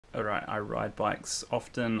Alright, I ride bikes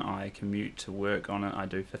often, I commute to work on it, I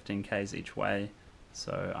do 15k's each way,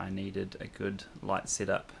 so I needed a good light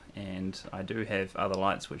setup, and I do have other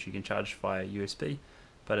lights which you can charge via USB,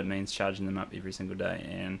 but it means charging them up every single day,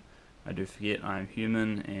 and I do forget I'm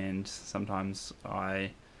human and sometimes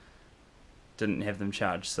I didn't have them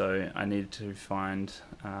charged, so I needed to find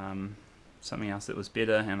something else that was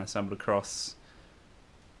better, and I stumbled across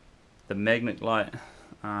the Magnic light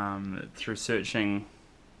through searching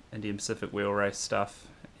Indian Pacific wheel race stuff,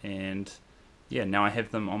 and yeah, now I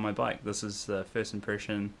have them on my bike. This is the first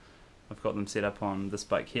impression. I've got them set up on this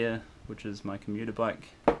bike here, which is my commuter bike,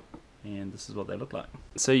 and this is what they look like.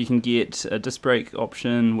 So you can get a disc brake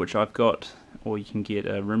option, which I've got, or you can get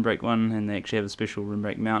a rim brake one, and they actually have a special rim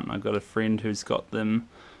brake mount. I've got a friend who's got them,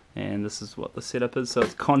 and this is what the setup is. So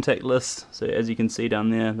it's contactless, so as you can see down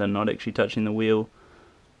there, they're not actually touching the wheel.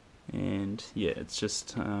 And yeah, it's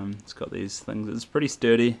just it's got these things. It's pretty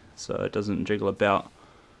sturdy, so it doesn't jiggle about,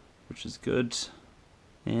 which is good.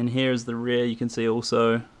 And here is the rear. You can see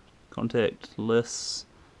also contactless,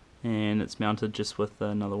 and it's mounted just with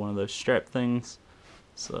another one of those strap things.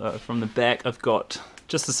 So from the back I've got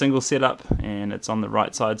just a single setup, and it's on the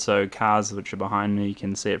right side, so cars which are behind me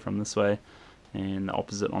can see it from this way, and the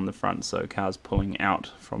opposite on the front, so cars pulling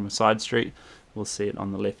out from a side street will see it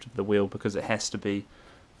on the left of the wheel, because it has to be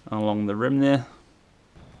along the rim there.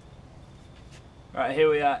 Right, here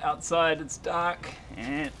we are outside, it's dark,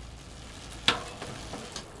 and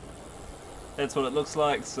that's what it looks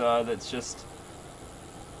like. So that's just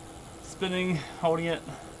spinning, holding it,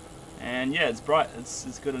 and yeah, it's bright,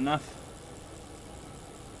 it's good enough.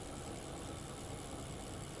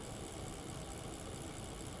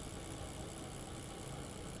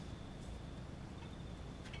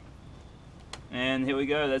 And here we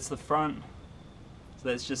go, that's the front. So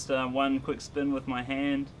that's just one quick spin with my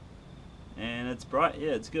hand, and it's bright.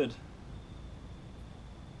 Yeah, it's good.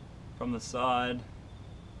 From the side.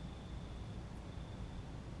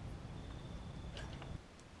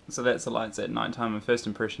 So that's the lights at night time, and first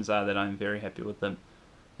impressions are that I'm very happy with them.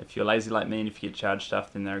 If you're lazy like me and if you get charged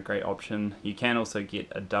stuff, then they're a great option. You can also get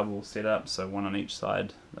a double setup, so one on each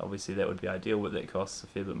side. Obviously that would be ideal, but that costs a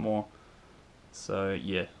fair bit more. So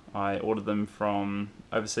yeah, I ordered them from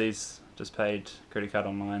overseas, just paid credit card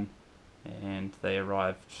online, and they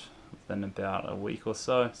arrived within about a week or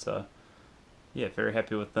so. So yeah, very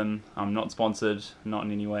happy with them. I'm not sponsored, not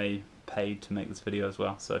in any way paid to make this video as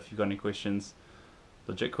well. So if you've got any questions,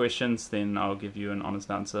 legit questions, then I'll give you an honest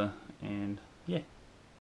answer. And yeah.